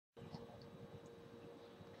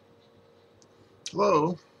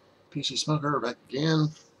Hello, PC Smoker back again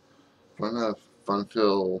for another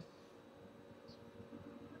fun-filled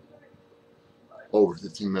over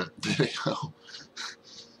 15-minute video.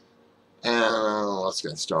 And let's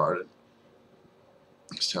get started.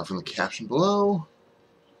 Just tell from the caption below.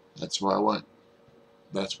 That's where I went.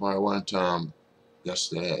 That's where I went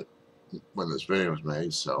yesterday when this video was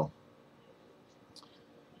made. So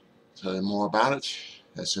tell you more about it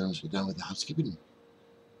as soon as we're done with the housekeeping.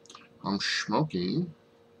 I'm smoking.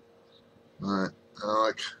 Alright, I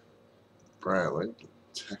like Bradley,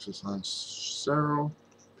 Texas Lancero,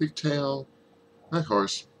 Pigtail, and of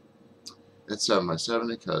course it's 7x70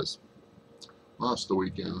 because, well, it's the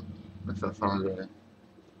weekend. I felt fun today.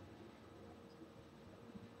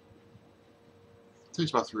 It takes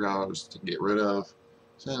about 3 hours to get rid of,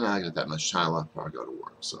 so then I got that much time left before I go to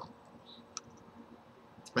work. So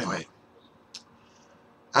anyway,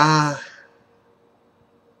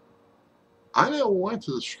 I never went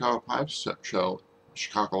to the Chicago Pipe Show,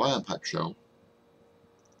 Chicagoland Pipe Show.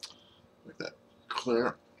 Make that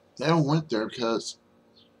clear. Never went there because,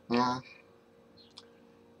 well,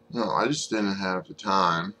 I just didn't have the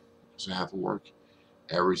time, because I have to work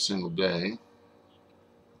every single day,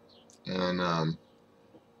 and I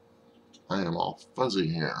am all fuzzy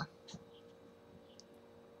here.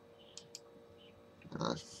 I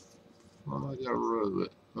got rid of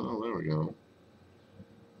it. Oh, there we go.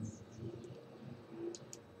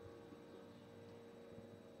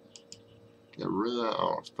 Get rid of that.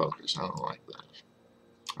 Oh, it's focus. I don't like that.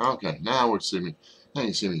 Okay, now see me. Now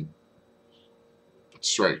you see me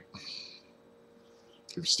straight.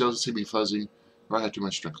 If you still see me fuzzy, I had too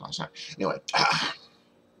much drink last night. Anyway,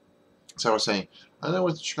 so I was saying, I know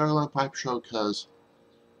with the Chicagoland Pipe Show because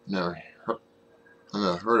I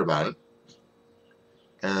never heard about it,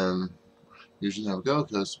 and usually never go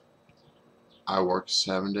because I work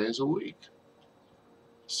 7 days a week.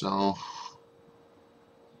 So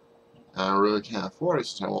I really can't afford it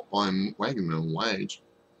since I'm making minimum wage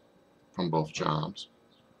from both jobs.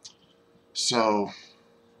 So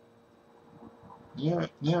yeah,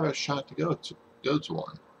 never a shot to go to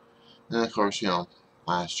one. And of course,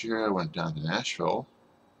 last year I went down to Nashville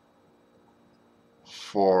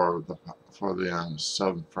for the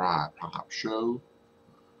Southern Fried Pop Show,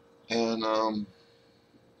 and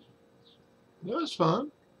it was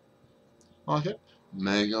fun. I like it.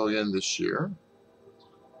 May go again this year.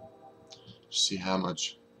 See how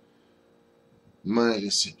much money I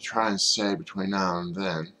can try and save between now and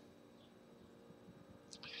then.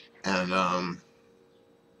 And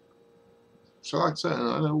so like I said,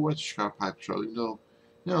 I never went to Chicago Pipe Show.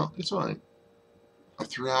 It's only a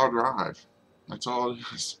 3-hour drive. That's all it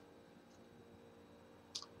is.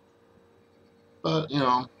 But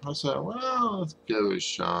I said, well, let's give it a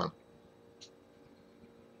shot.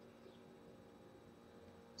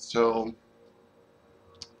 So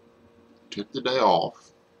took the day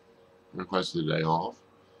off, requested the day off,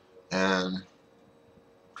 and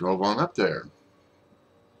drove on up there.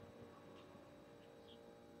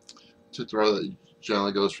 Took the road that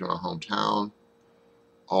generally goes from my hometown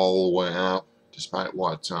all the way up, despite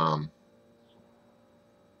what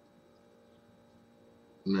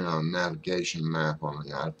navigation map on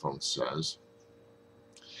the iPhone says,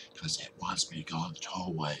 because it wants me to go on the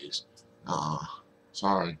tollways.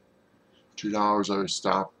 Sorry, $2 every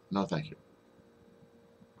stop. No, thank you.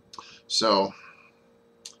 So,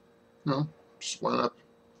 just went up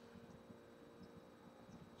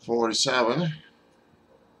 47,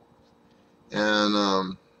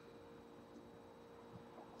 and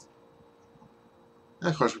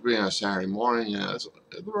of course, we're being on a Saturday morning. The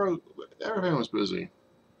road, everything was busy.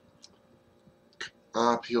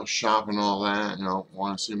 People shopping and all that,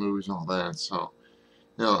 want to see movies and all that. So,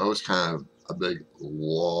 it was kind of a big,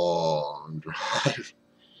 long drive.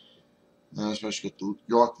 And especially get to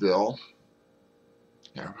Yorkville.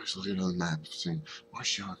 Yeah, everybody's looking at the map, saying,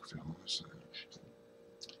 "Where's Yorkville?"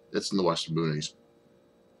 It's in the Western Boonies.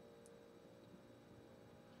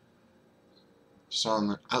 Just on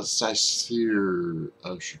the outside sphere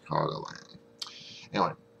of Chicagoland.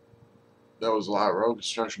 Anyway, there was a lot of road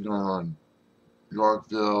construction going on in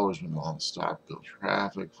Yorkville. There's been a lot of stop-go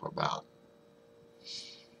traffic for about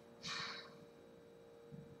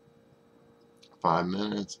 5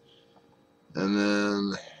 minutes. And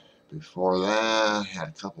then before that,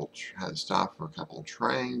 had to stop for a couple of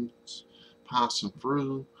trains passing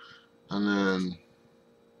through, and then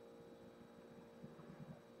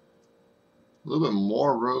a little bit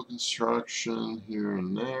more road construction here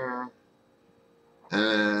and there. And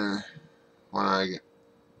then when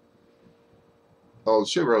the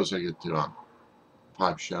two roads I get to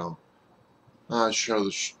Pipe Show, I show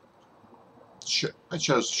I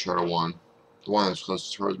chose the shorter one, the one that's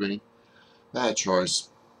closest towards me. Bad choice,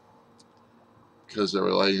 because they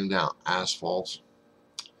were laying down asphalt.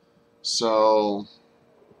 So,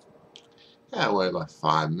 yeah, I waited about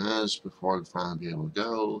 5 minutes before I'd finally be able to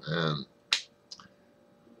go, and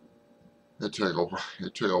it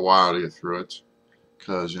took a while to get through it,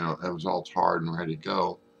 because, you know, it was all tarred and ready to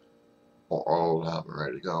go, or oiled up and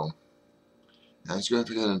ready to go. And it's a good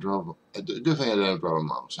thing I didn't drive a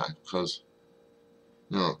motorcycle, because,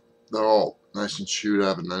 you know, they're all nice and chewed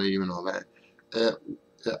up, and I didn't even know that.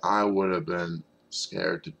 I would have been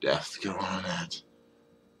scared to death to go on that.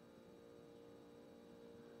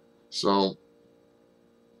 So,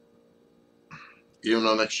 even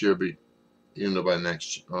though next year be, even though by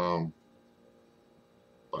next, by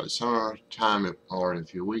summertime or in a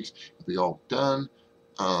few weeks, it'll be all done.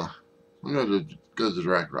 I'm gonna go to the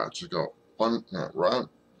direct route. Just go Route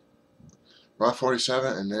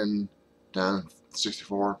 47 and then down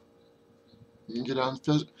 64. You can get down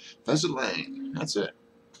to Pheasant Lane. That's it.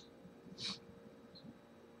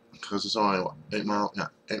 Because it's only what, 8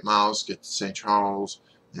 miles. Get to St. Charles,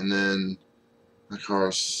 and then of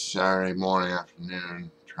course Saturday morning,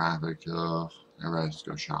 afternoon traffic. Everybody has to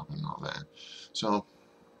go shopping and all that. So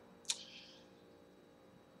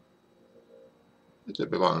it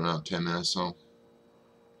took about another 10 minutes. So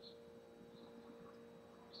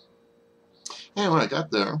anyway, I got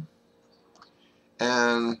there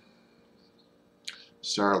and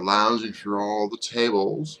started lounging through all the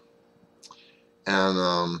tables,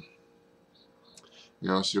 and you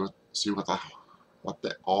know, see what they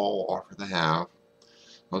all offer to have.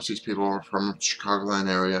 Most of these people are from the Chicagoland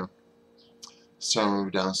area. Some are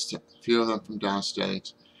downstate, a few of them from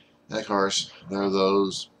downstate. And of course, there are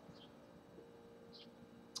those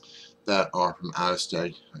that are from out of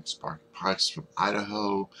state, like Sparky Pikes from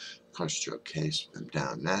Idaho. Of course, Joe Case from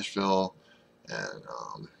down in Nashville, and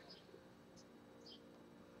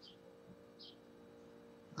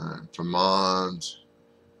Vermont.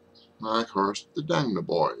 And of course, the Dagna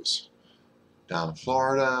Boys down in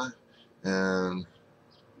Florida, and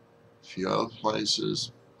a few other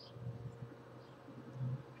places.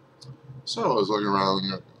 So I was looking around,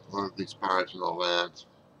 you know, looking at these pipes and all that,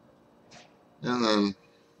 and then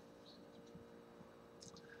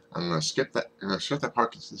I'm gonna skip that. I'm gonna skip that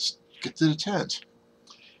part. Get to the tent.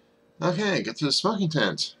 Okay, get to the smoking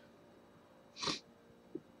tent.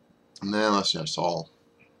 And then let's see. I saw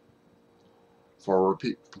for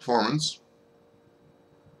repeat performance.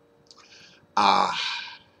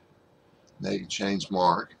 Make a change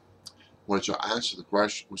mark, which I answered the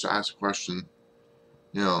question. Which I asked the question.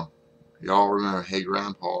 You know, y'all remember Hey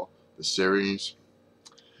Grandpa, the series,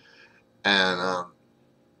 and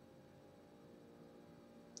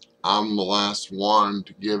I'm the last one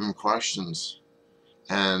to give him questions,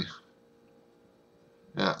 and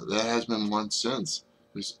yeah, there has been one since.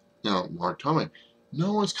 Because, you know, Mark told me,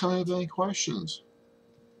 no one's coming up with any questions.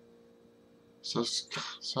 So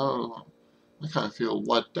I kind of feel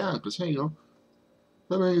let down, because, hey, you know,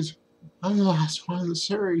 that means I'm the last one in the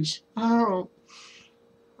series. I don't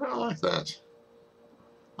like that.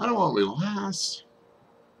 I don't want to be last.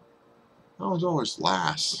 I was always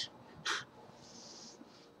last.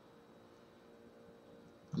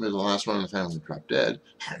 I mean, the last one in the family dropped dead.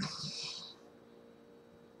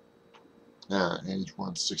 Yeah, age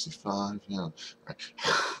 165, you know. Right.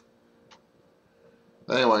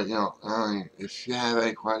 But anyway, you know, if you have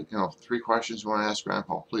any, you know, 3 questions you want to ask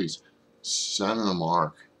Grandpa, please send them to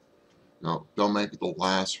Mark. You know, don't make it the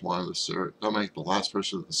last one of the series. Don't make it the last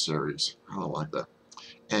person of the series. I don't like that.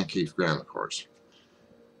 And Keith Graham, of course.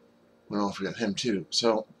 We don't forget him too.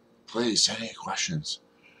 So please send any questions.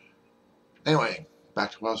 Anyway,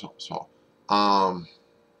 back to what I was saying.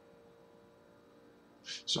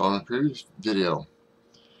 So in the previous video,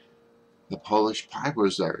 the Polish pipe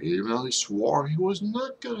was there, even though he swore he was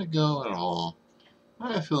not going to go at all. I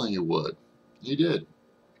had a feeling he would. He did.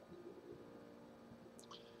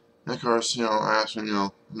 And of course, you know, I asked him, you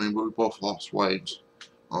know, I mean, we both lost weight,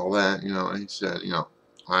 all that, you know, and he said, you know,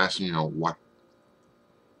 I asked him, you know,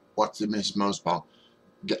 what's he miss most about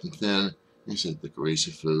getting thin? He said, the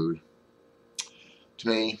greasy food. To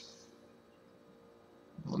me,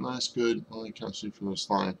 well, that's good when it comes to food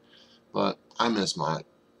line, but I miss my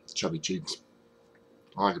chubby cheeks.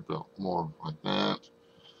 I like it a bit more like that,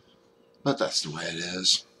 but that's the way it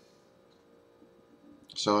is.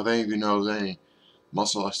 So if any of you know any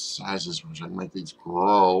muscle exercises which I can make these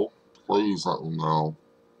grow, please let me know.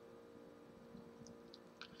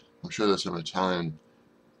 I'm sure there's some Italian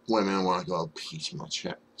women want to go piece my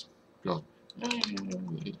chest. Go,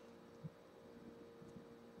 hey.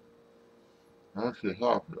 Actually,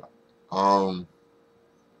 help you. Let's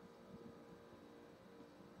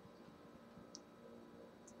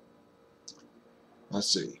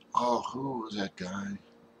see. Oh, who was that guy?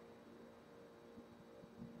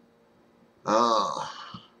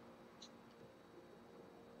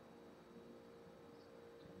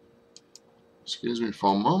 Excuse me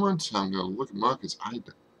for a moment. I'm going to look him up because I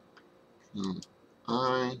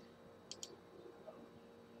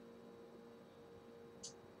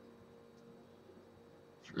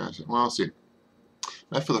forgot. Well, let's see.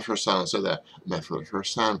 Met for the first time. I said that. Met for the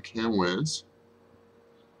first time. Kim Wiz.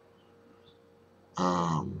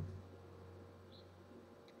 I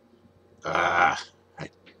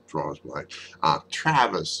draws blank.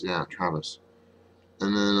 Travis. Yeah, Travis.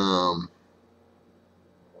 And then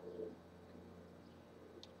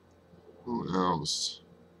who else?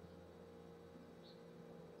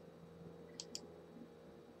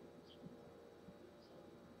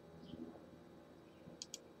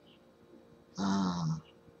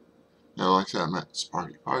 Yeah, like I said, I met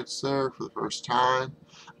Sparky Parts there for the first time.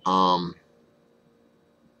 Of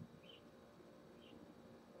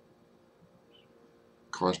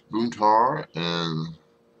course, Boontar and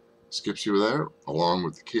Skipsy were there, along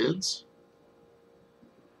with the kids.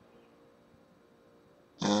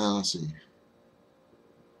 And let's see.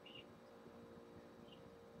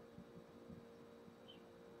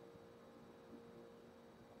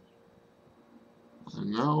 I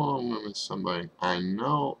know I'm going to miss somebody. I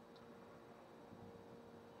know.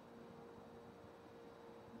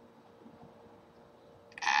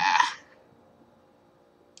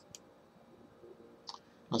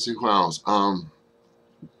 Let's see who else.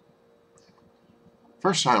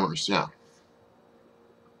 First timers, yeah.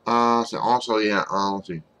 So also, yeah, let's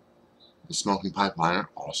see. The Smoking Pipeliner,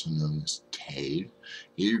 also known as Tade.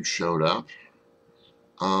 He showed up.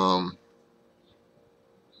 Of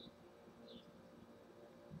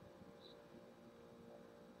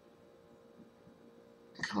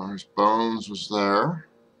course, Bones was there.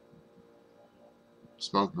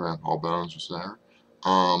 Smoking Grandpa Bones was there.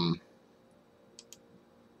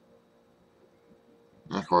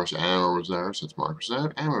 And of course, Amber was there. Since Mark was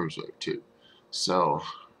there, Amber was there too. So,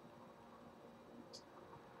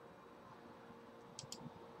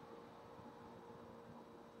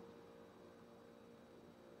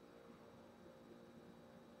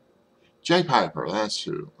 Jay Piper, that's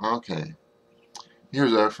who. Okay. He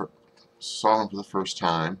was there saw him for the first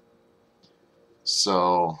time.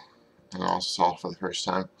 So, and I also saw for the first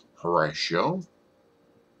time Horatio.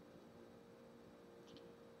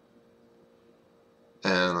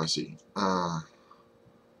 And let's see.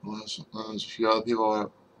 There's a few other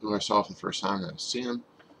people who I saw for the first time that I've seen him.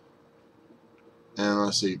 And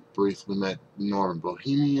let's see, briefly met Northern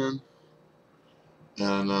Bohemian.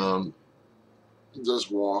 And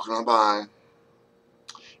just walking on by.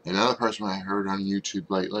 Another person I heard on YouTube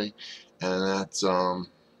lately, and that's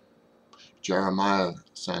Jeremiah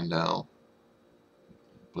Sandell.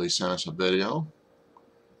 He sent us a video.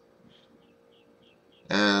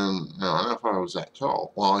 And you know, I never thought I was that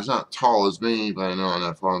tall. Well, he's not tall as me, but I know I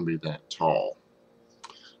never thought I'd be that tall.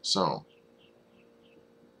 So,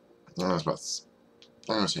 I was about,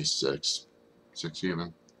 I'm going to say 6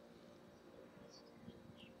 even.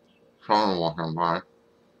 Trying to walk on by.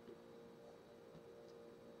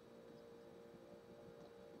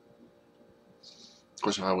 Of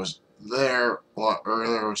course, if I was there a lot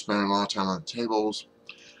earlier, I was spending a lot of time on the tables,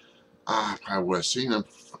 I probably would have seen him.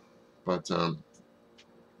 But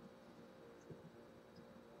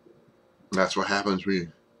that's what happens when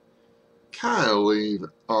you kind of leave,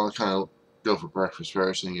 kind of go for breakfast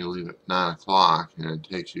first, and you leave at 9 o'clock, and it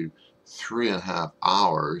takes you 3.5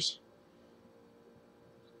 hours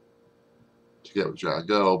to get where you gotta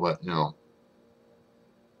go. But, you know,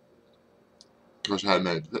 of course, I had to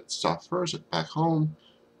make a pit stop first back home,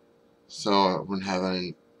 so I wouldn't have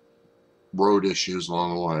any road issues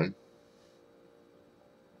along the way.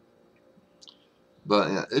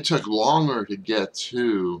 But yeah, it took longer to get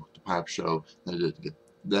to the pipe show than it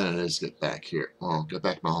is to get back here. Well, get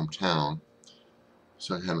back to my hometown,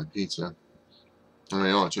 so I can have my pizza. I mean,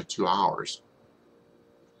 it only took 2 hours.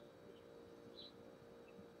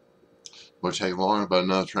 Would take longer, but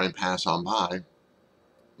another train passed on by.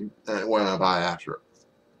 And it went on by after it.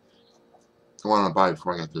 It went on by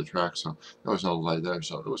before I got to the track, so there was no delay there,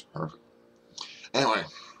 so it was perfect. Anyway,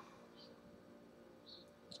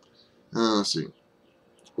 let's see.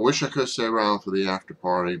 Wish I could stay around for the after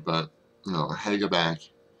party, but you know, I had to go back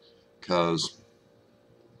because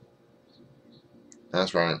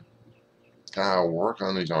that's right. Gotta work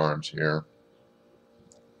on these arms here.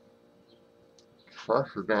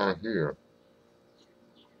 Pressure down here.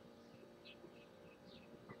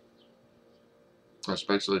 That's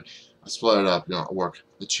basically, I split it up. You know, I work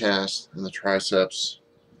the chest and the triceps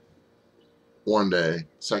one day.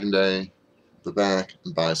 Second day, the back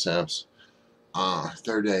and biceps.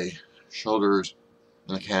 Third day, shoulders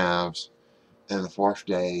and the calves. And the fourth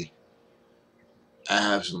day,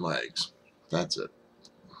 abs and legs. That's it.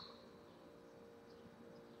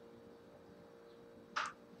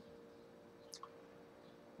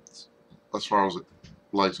 As far as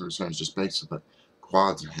legs are concerned, it's just basically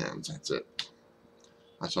quads and hands. That's it.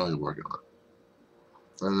 That's all you're working on.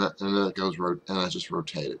 And then it goes, and I just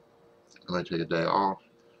rotate it. I might take a day off.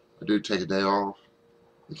 I do take a day off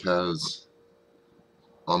because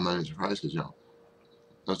on Mondays and Fridays, because, you know,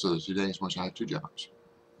 those are the 2 days in which I have 2 jobs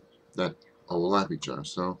that overlap each other.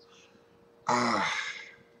 So, that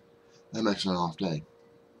makes it an off day.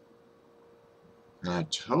 And I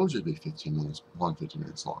told you it'd be 15 minutes, 15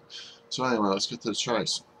 minutes long. So anyway, let's get to the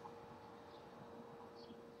choice.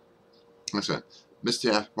 Like I said, missed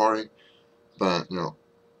the after party, but, you know,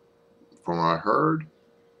 from what I heard,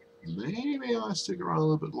 maybe I'll stick around a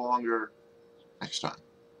little bit longer next time.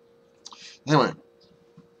 Anyway,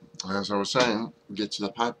 as I was saying, get to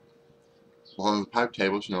the pipe, one of the pipe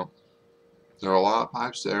tables, you know, there are a lot of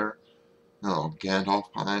pipes there, you know,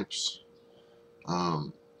 Gandalf pipes,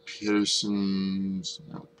 Peterson's,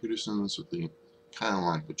 you know, Peterson's with the kind of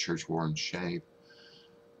like the church worn shape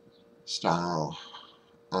style.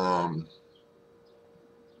 And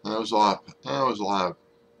there was a lot of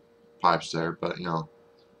pipes there, but, you know,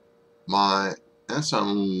 and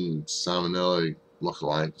some salmonella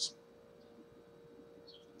lookalikes.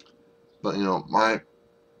 But, you know,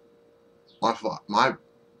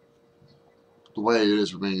 the way it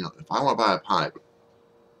is for me, you know, if I want to buy a pipe,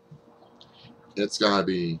 it's gotta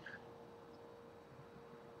be,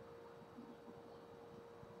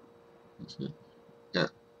 yeah,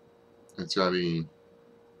 it's gotta be,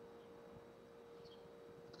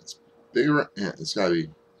 it's bigger, yeah, it's gotta be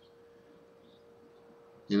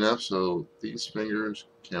enough so these fingers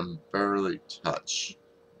can barely touch,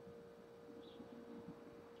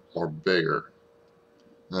 or bigger.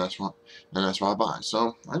 And that's what I buy.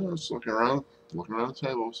 So I was looking around the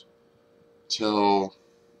tables till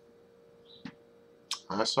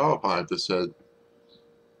I saw a pipe that said,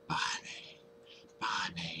 "Buy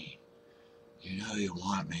me. You know you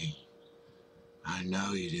want me. I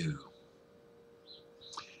know you do."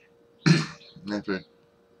 And after,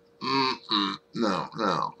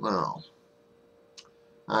 no.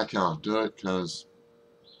 I can't do it because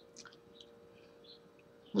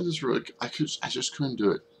I just couldn't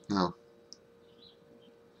do it. No,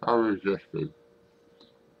 I resisted.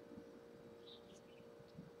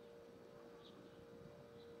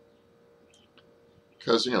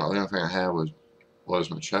 Because, you know, the only thing I had was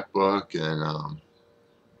my checkbook and a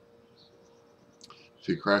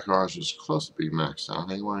few credit cards, was close to being maxed out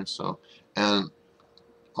anyway. So, and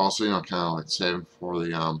also, you know, kind of like saving for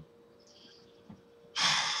the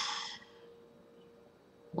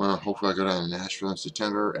well, hopefully I go down to Nashville in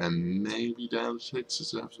September and maybe down to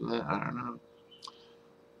Texas after that. I don't know.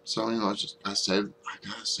 So, you know, I gotta save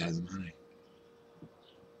the money.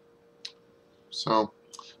 So,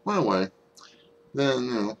 went away. Then,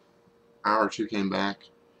 you know, hour or two came back,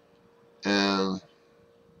 and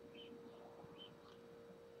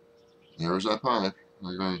there was that pipe.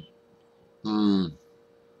 I going,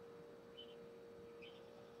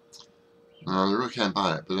 I really can't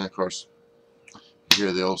buy it. But then, of course, you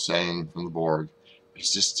hear the old saying from the board,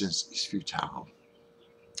 resistance is futile.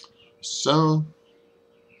 So,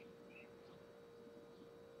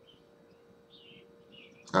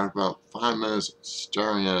 after about 5 minutes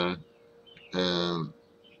staring at it, and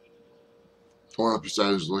one of the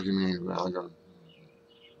presenters was looking at me around going,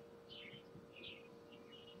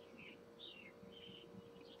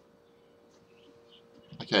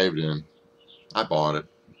 I caved in. I bought it.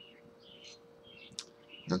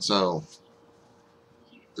 And so,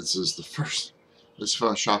 this is the first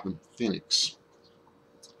shop in Phoenix.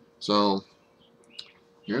 So,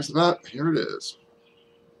 here it is.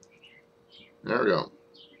 There we go.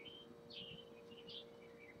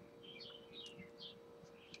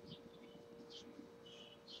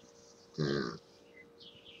 And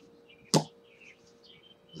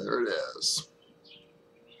there it is.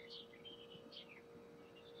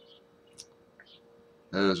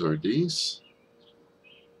 That is our Ordice.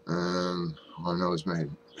 And all I know is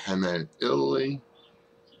handmade in Italy.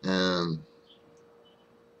 And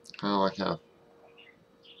kind of like I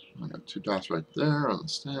got 2 dots right there on the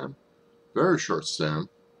stem. Very short stem.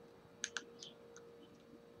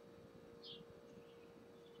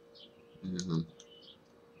 And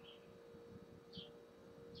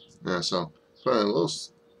yeah, so put a little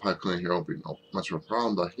pipe cleaner here won't be no much of a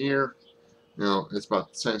problem. But here, you know, it's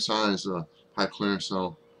about the same size as a pipe cleaner,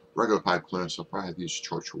 so regular pipe cleaner, so probably have to use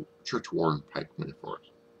church warden pipe cleaner for it.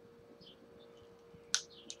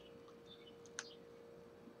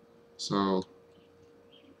 So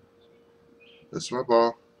this is my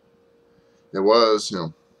ball. It was, you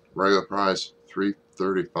know, regular price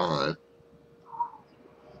 $335,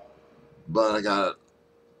 but I got it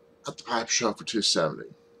at the pipe shop for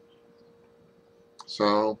 $270.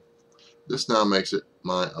 So this now makes it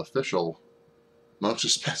my official most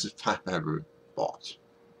expensive pipe I ever bought.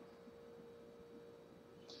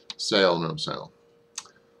 Sale, no sale.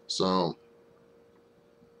 So,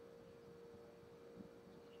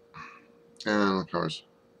 and of course,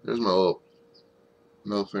 there's my little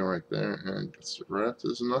middle finger right there, and it's right up to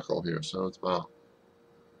this knuckle here, so it's about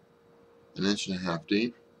 1.5 inches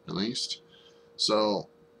deep, at least. So,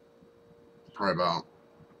 probably about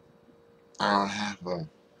an hour and a half of a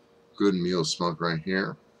good meal smoke right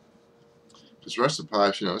here. Because the rest of the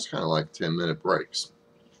pipes, you know, it's kind of like 10-minute breaks.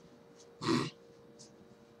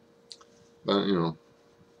 But, you know,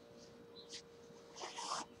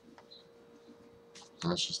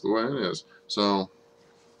 that's just the way it is. So,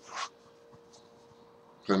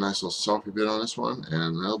 put a nice little salty bit on this one,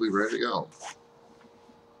 and they'll be ready to go.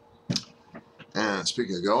 And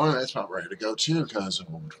speaking of going, it's about ready to go too, because of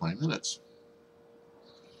over 20 minutes.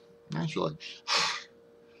 Naturally.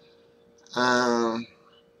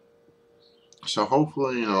 So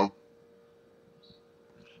hopefully, you know,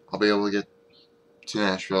 I'll be able to get to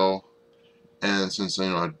Nashville, and since, you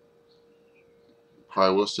know, I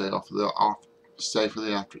probably will stay for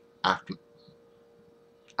the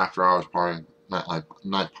after hours party,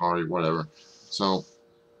 night party, whatever. So,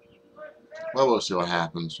 well, we'll see what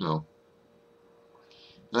happens, you know.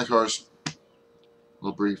 And of course, a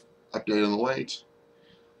little brief update on the weight.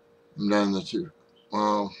 I'm down to two.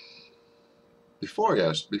 Well, before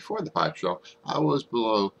the pipe show, I was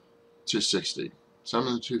below 260. Some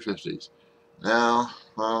in the 250s. Now,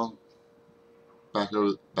 well, back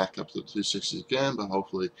up to the 260s again, but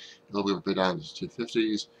hopefully it'll be down to the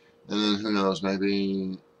 250s. And then who knows,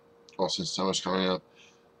 maybe, well, since summer's coming up,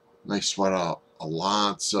 may sweat out a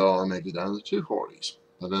lot, so I may get down to the 240s.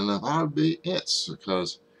 But then that would be it,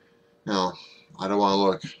 because, you know, I don't want to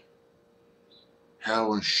look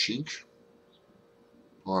heroin chic,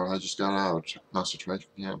 or I just got out of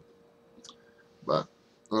concentration camp. But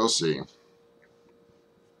we'll see.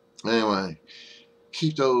 Anyway,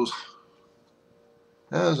 keep those.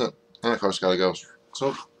 And of course, gotta go.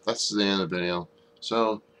 So that's the end of the video.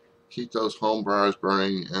 So keep those home briars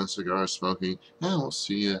burning and cigars smoking, and we'll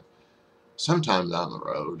see you sometime down the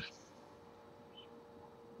road.